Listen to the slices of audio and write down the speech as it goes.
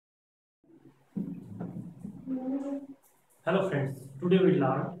Hello friends, today we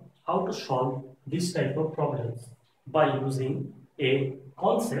learn how to solve this type of problems by using a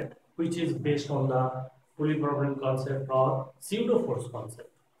concept which is based on the Pulley problem concept or pseudo force concept.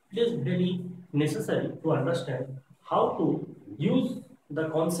 It is very necessary to understand how to use the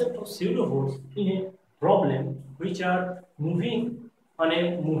concept of pseudo force in a problem which are moving on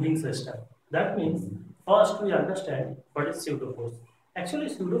a moving system. That means first we understand what is pseudo force. Actually,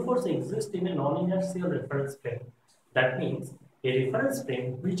 pseudo force exists in a non-inertial reference frame. That means a reference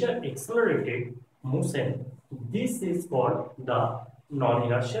frame which are accelerated motion. This is called the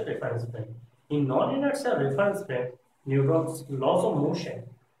non-inertial reference frame. In non-inertial reference frame, Newton's laws of motion,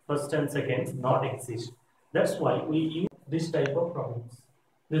 first and second, not exist. That's why we use this type of problems.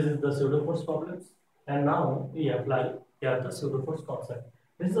 This is the pseudo force problems, and now we apply here the pseudo force concept.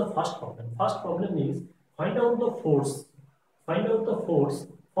 This is the first problem. First problem is find out the force. Find out the force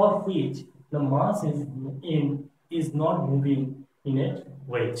for which the mass is not moving in a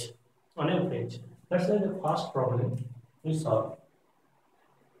wedge, on a wedge. That's why the first problem we solve.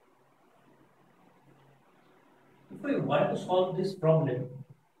 If we want to solve this problem,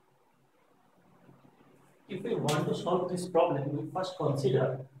 we first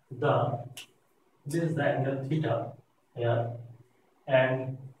consider this is the angle theta here,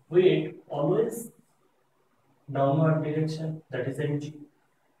 and weight always downward direction, that is mg,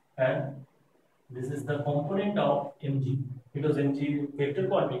 and this is the component of mg because mg is vector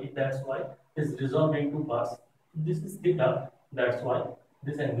quantity, that's why it is resolved into parts. This is theta, that's why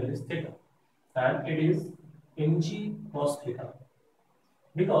this angle is theta, and it is mg cos theta,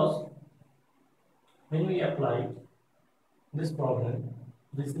 because when we apply this problem,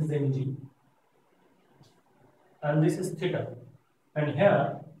 this is mg and this is theta, and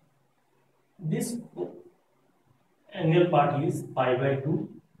here this angle part is pi by 2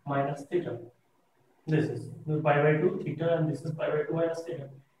 minus theta. This is pi by 2 theta, and this is pi by 2 minus theta,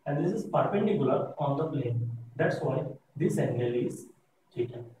 and this is perpendicular on the plane. That's why this angle is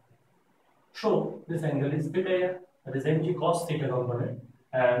theta. So this angle is theta here, that is mg cos theta component,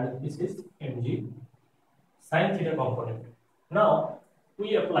 and this is mg sin theta component. Now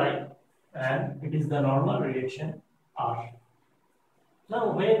we apply, and it is the normal reaction R.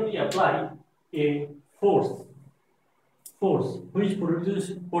 Now when we apply a force which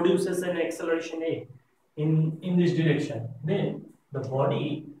produces an acceleration A in this direction, then the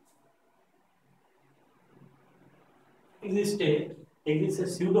body exists a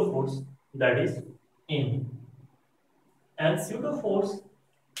pseudo force, that is M. And this pseudo force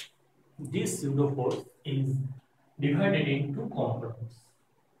is divided in two components,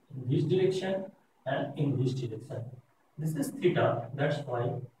 in this direction and in this direction. This is theta, that's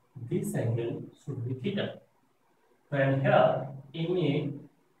why this angle should be theta. And here MA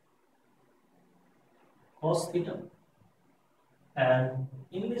cos theta, and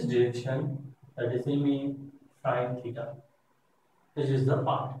in this direction, that is MA sin theta. This is the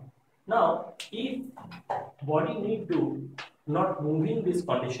part. Now, if body need to not moving this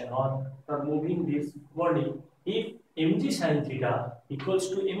condition or not moving this body, if mg sin theta equals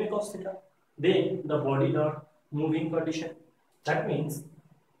to ma cos theta, then the body not moving condition. That means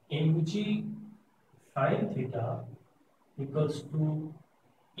mg sin theta equals to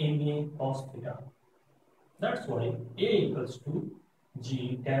ma cos theta. That's why A equals to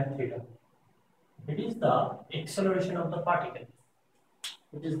g tan theta. It is the acceleration of the particle.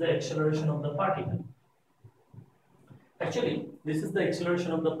 Actually, this is the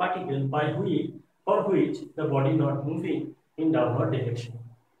acceleration of the particle for which the body not moving in downward direction.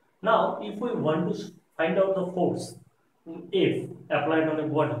 Now, if we want to find out the force F applied on a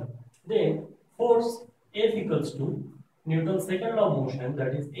body, then force F equals to Newton's second law of motion,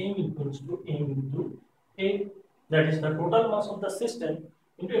 that is M equals to M into A, that is the total mass of the system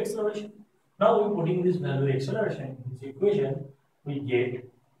into acceleration. Now we putting this value acceleration in this equation, we get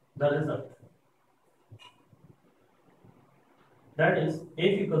the result. That is F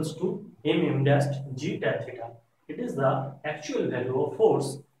equals to M dash G tan theta. It is the actual value of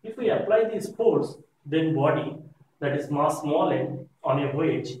force. If we apply this force, then body, that is mass small m on a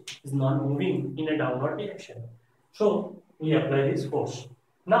wedge, is not moving in a downward direction. So we apply this force.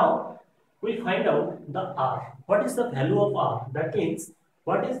 Now we find out the R. What is the value of R? That means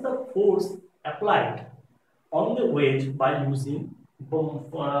what is the force applied on the wedge by using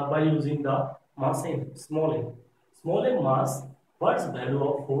the mass m, small m. Small m mass, what's value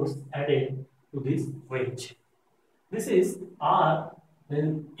of force added to this wedge? This is R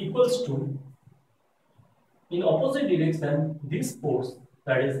then equals to, in opposite direction, this force,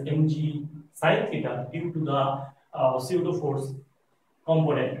 that is mg sin theta due to the pseudo force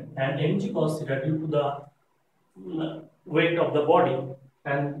component, and mg cos theta due to the weight of the body,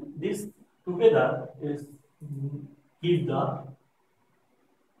 and this together is give the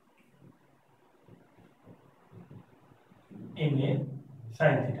MA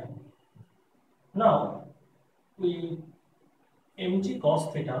sin theta. Now we mg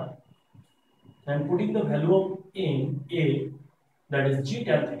cos theta and putting the value of in A, that is g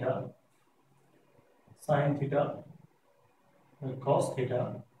tan theta sin theta cos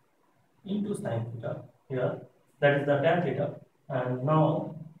theta into sin theta here, that is the tan theta, and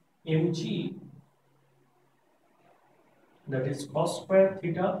now mg, that is cos square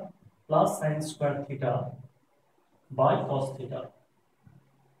theta plus sin square theta by cos theta.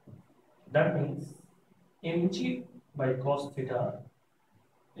 That means mg by cos theta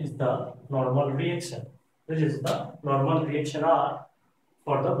is the normal reaction. This is the normal reaction R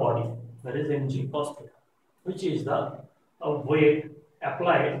for the body, that is mg cos theta, which is the weight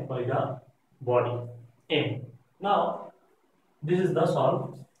applied by the body M. Now this is the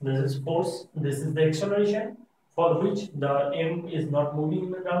solve, this is force, this is the acceleration for which the M is not moving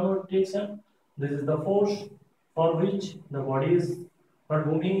in the downward direction. This is the force for which the body is not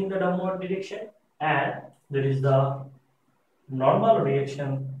moving in the downward direction, and there is the normal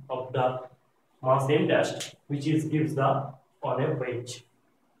reaction of the mass M dash, which is gives the on a weight.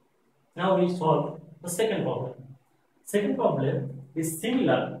 Now we solve the second problem. Second problem is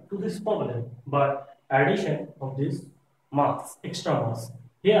similar to this problem, but addition of this mass, extra mass.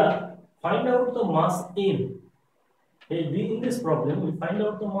 Here, find out the mass M. In this problem, we find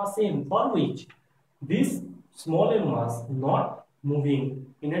out the mass M for which this small m mass not moving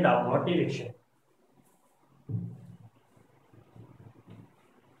in a downward direction.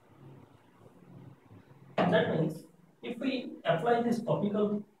 That means if we apply this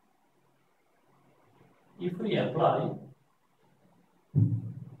topical, if we apply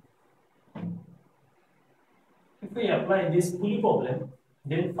this Pulley problem,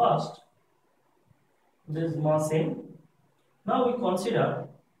 then first this mass M. Now we consider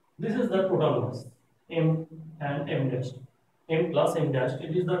this is the total mass M and M dash, M plus M dash.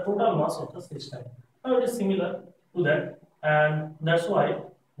 It is the total mass of the system. Now it is similar to that, and that's why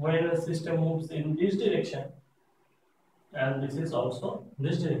when a system moves in this direction, and this is also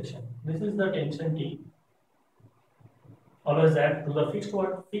this direction, this is the tension T. Always add to the fixed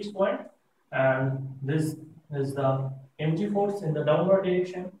point, and this is the mg force in the downward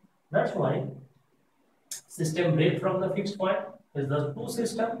direction. That's why system break from the fixed point is the two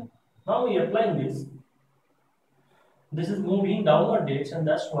system. Now we apply this. This is moving downward direction.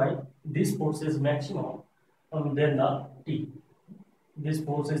 That's why this force is maximum, and then the T. This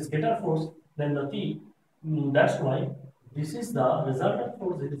force is greater force than the T. That's why this is the resultant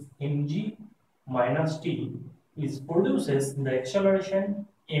force is mg minus T is produces the acceleration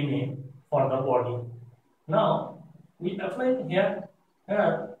ma for the body. Now we apply here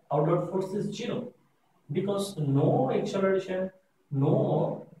outward force is 0 because no acceleration,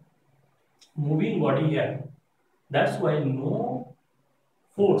 no moving body here. That's why no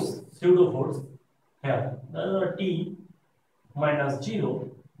force, pseudo force here. The T minus 0,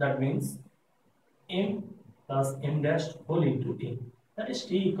 that means m plus m dash whole into a. That is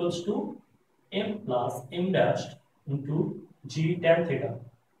T equals to m plus m dash into g tan theta.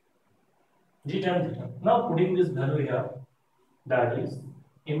 G tan theta. Now putting this value here, that is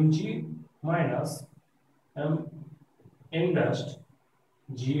mg minus m dash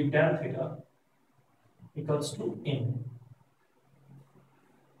g tan theta equals to m.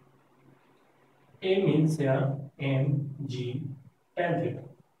 A means here mg tan theta.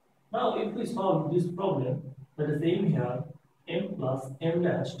 Now if we solve this problem, that is m here m plus m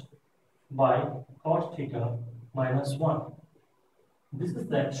dash by cos theta minus 1. This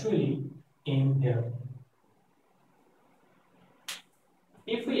is actually m here.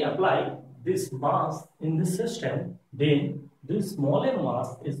 If we apply this mass in this system, then this small m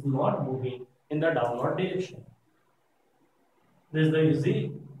mass is not moving in the downward direction. This is the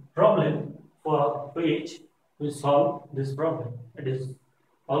easy problem for which we solve this problem. It is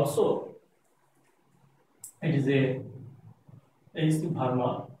also a H C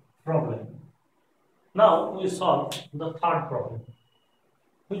Verma problem. Now we solve the third problem,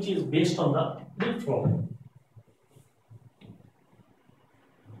 which is based on the lift problem.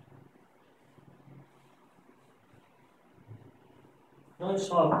 Now we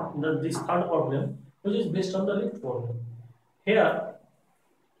solve this third problem, which is based on the lift problem. Here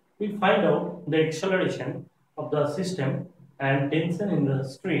we find out the acceleration of the system and tension in the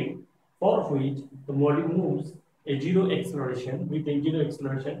string for which the body moves a zero acceleration with a zero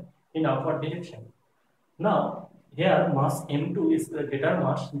acceleration in upward direction. Now here mass m2 is a greater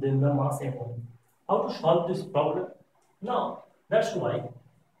mass than the mass m1, how to solve this problem. Now that's why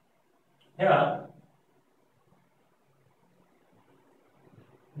here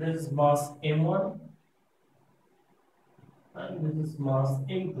this is mass m1 and this is mass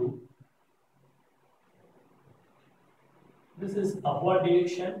m2. This is upward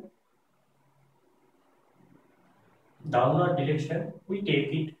direction, downward direction we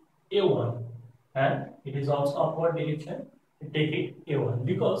take it a1, and it is also upward direction we take it a1,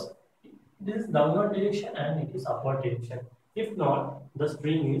 because this is downward direction and it is upward direction. If not, the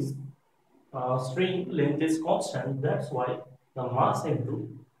string length is constant. That's why the mass m2,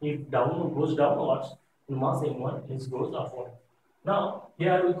 if down goes downwards, the mass m1 goes upward. Now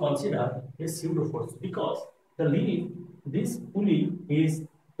here we consider a pseudo force, because the lift, this pulley is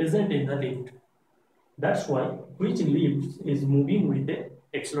present in the lift. That's why which lift is moving with the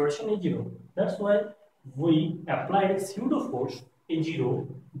acceleration a0. That's why we applied a pseudo force a0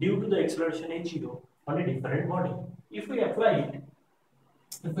 due to the acceleration a0 on a different body. If we apply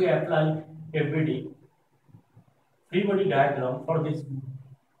every free body diagram for this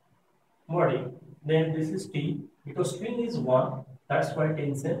body, then this is T, because string is 1, that's why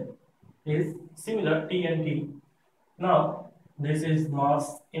tension is similar T and T. Now this is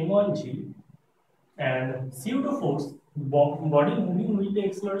mass m1g, and pseudo force, body moving with the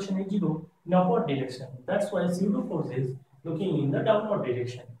acceleration a0 in upward direction. That's why pseudo force is looking in the downward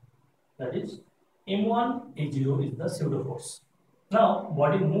direction. That is m1 a0 is the pseudo force. Now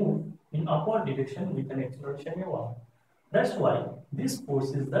body move in upward direction with an acceleration a1. That's why this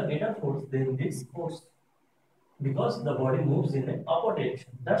force is the greater force than this force, because the body moves in an upward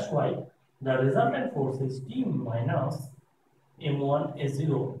direction. That's why the resultant force is T minus m1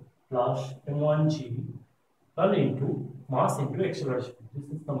 a0 plus m1g all into mass into acceleration. This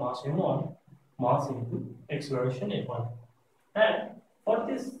is the mass m1, mass into acceleration a1. And for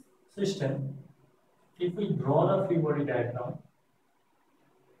this system, if we draw the free body diagram,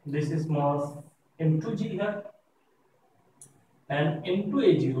 this is mass m2g here, and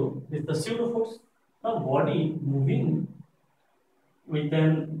m2a0 is the pseudo force. Now body moving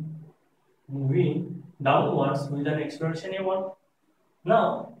downwards with an acceleration a1.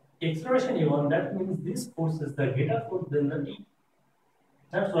 Now acceleration a1, that means this force is the greater force than the t.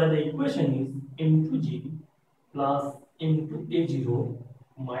 That's why the equation is m2g plus m2a0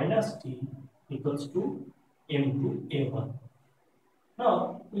 minus t equals to m2a1.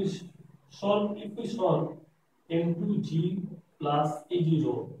 Now if we solve m2g plus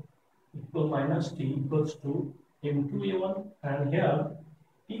a0 equal minus t equals to m2a1, and here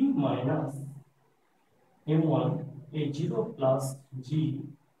t minus m1 a0 plus g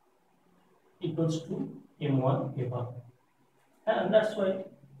equals to m1 a1, and that's why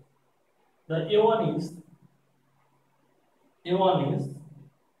the a1 is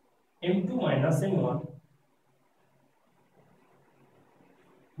m2 minus m1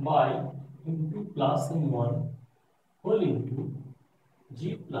 by m2 plus m1 whole into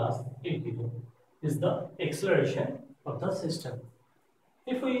g plus a0 is the acceleration of the system.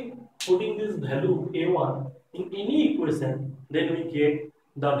 If we putting this value a1 in any equation, then we get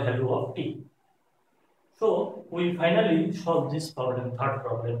the value of t. So we finally solve this problem, third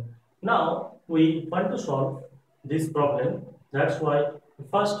problem. Now we want to solve this problem. That's why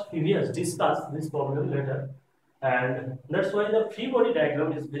first we have discussed this problem later, and that's why the free body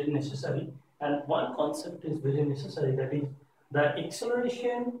diagram is very necessary. And one concept is very necessary, that is the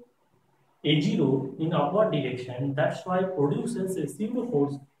acceleration a0 in upward direction. That's why produces a pseudo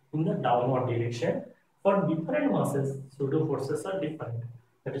force in the downward direction. For different masses, pseudo forces are different.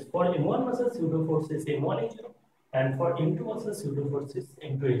 That is, for m1 masses, pseudo force is m1 a0, and for m2 masses, pseudo force is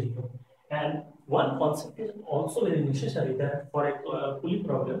m2 a0. And one concept is also very necessary, that for a pulley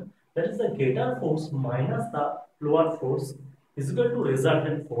problem, that is the greater force minus the lower force is equal to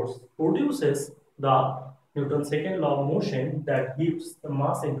resultant force, produces the Newton's second law of motion, that gives the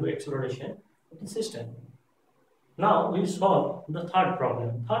mass into acceleration of the system. Now we solve the third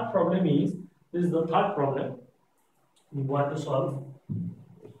problem. Third problem is, this is the third problem we want to solve.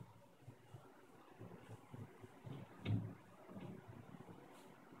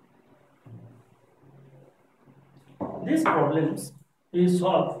 These problems is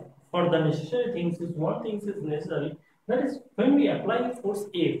solved for the necessary things. Is one thing is necessary, that is when we apply force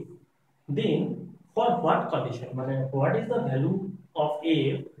A, then for what condition, what is the value of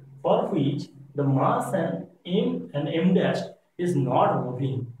A for which the mass and m dash is not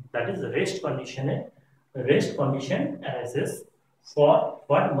moving, that is the rest condition. Rest condition arises for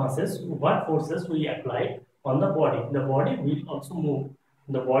what masses, what forces we apply on the body. The body will also move.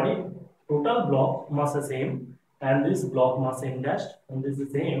 The body total block mass is m, and this block mass m dash, and this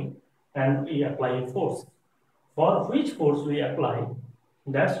is m, and we apply a force. For which force we apply,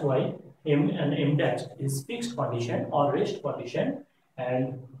 that's why M and M dash is fixed condition or rest condition,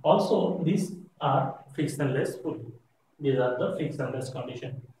 and also these are frictionless pulley. These are the frictionless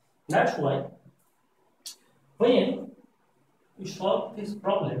condition. That's why when we solve this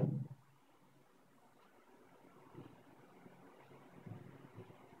problem,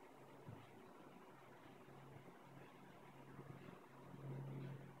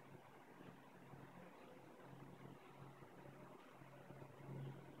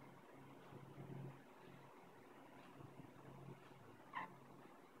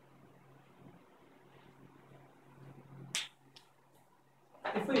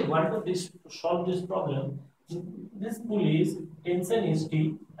 if we want to solve this problem, this pulley is tension is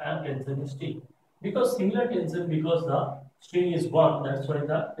T and tension is T. Because similar tension, because the string is 1, that's why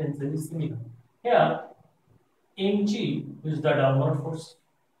the tension is similar. Here, mg is the downward force,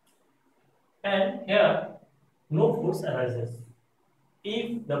 and here no force arises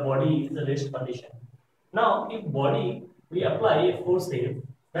if the body is a rest condition. Now, if body we apply a force F,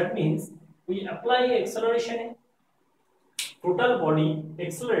 that means we apply acceleration. Total body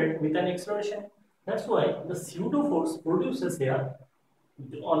accelerate with an acceleration. That's why the pseudo force produces here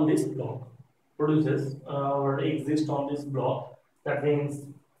on this block, produces or exists on this block. That means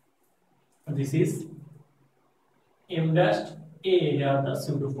this is M dash A here the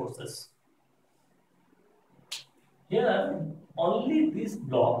pseudo forces. Here only this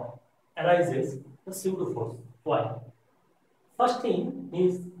block arises the pseudo force. Why? First thing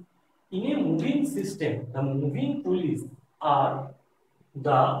is, in a moving system, the moving pulleys are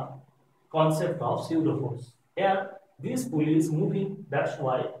the concept of pseudo force. Here this pulley is moving, that's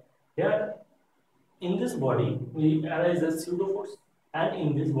why here in this body we arises pseudo force, and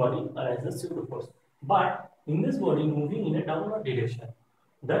in this body arises pseudo force. But in this body moving in a downward direction,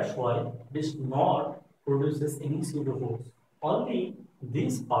 that's why this not produces any pseudo force. Only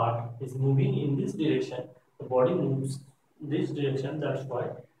this part is moving in this direction, the body moves this direction, that's why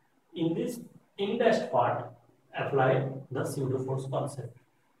in this indexed part apply the pseudo force concept.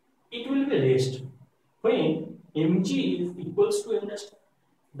 It will be rest when mg is equals to m dash.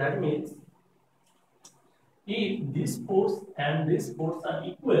 That means if this force and this force are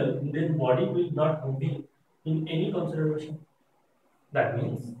equal, then body will not move in any consideration. That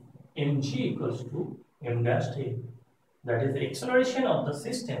means mg equals to m dash a. That is the acceleration of the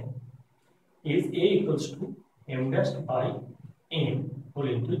system is a equals to m dash by m whole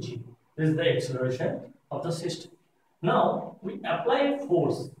into g. This is the acceleration of the system. Now we apply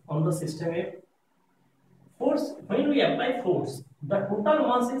force on the system F. Force, when we apply force, the total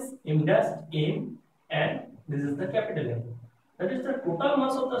mass is m dash m, and this is the capital M. That is the total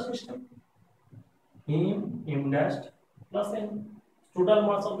mass of the system. M dash plus m, total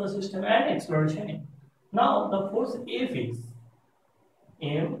mass of the system, and acceleration m. Now the force F is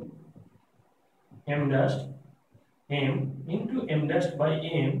m dash m into m dash by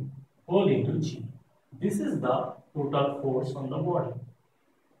m whole into g. This is the total force on the body.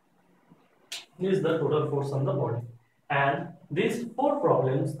 This is the total force on the body. And these 4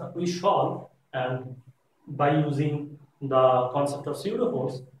 problems that we solve and by using the concept of pseudo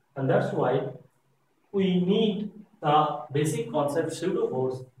force, and that's why we need the basic concept pseudo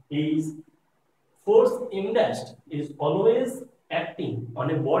force is force M dash is always acting on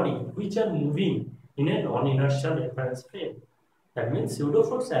a body which are moving in a non-inertial reference frame. That means pseudo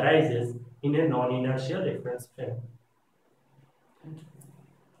force arises in a non-inertial reference frame.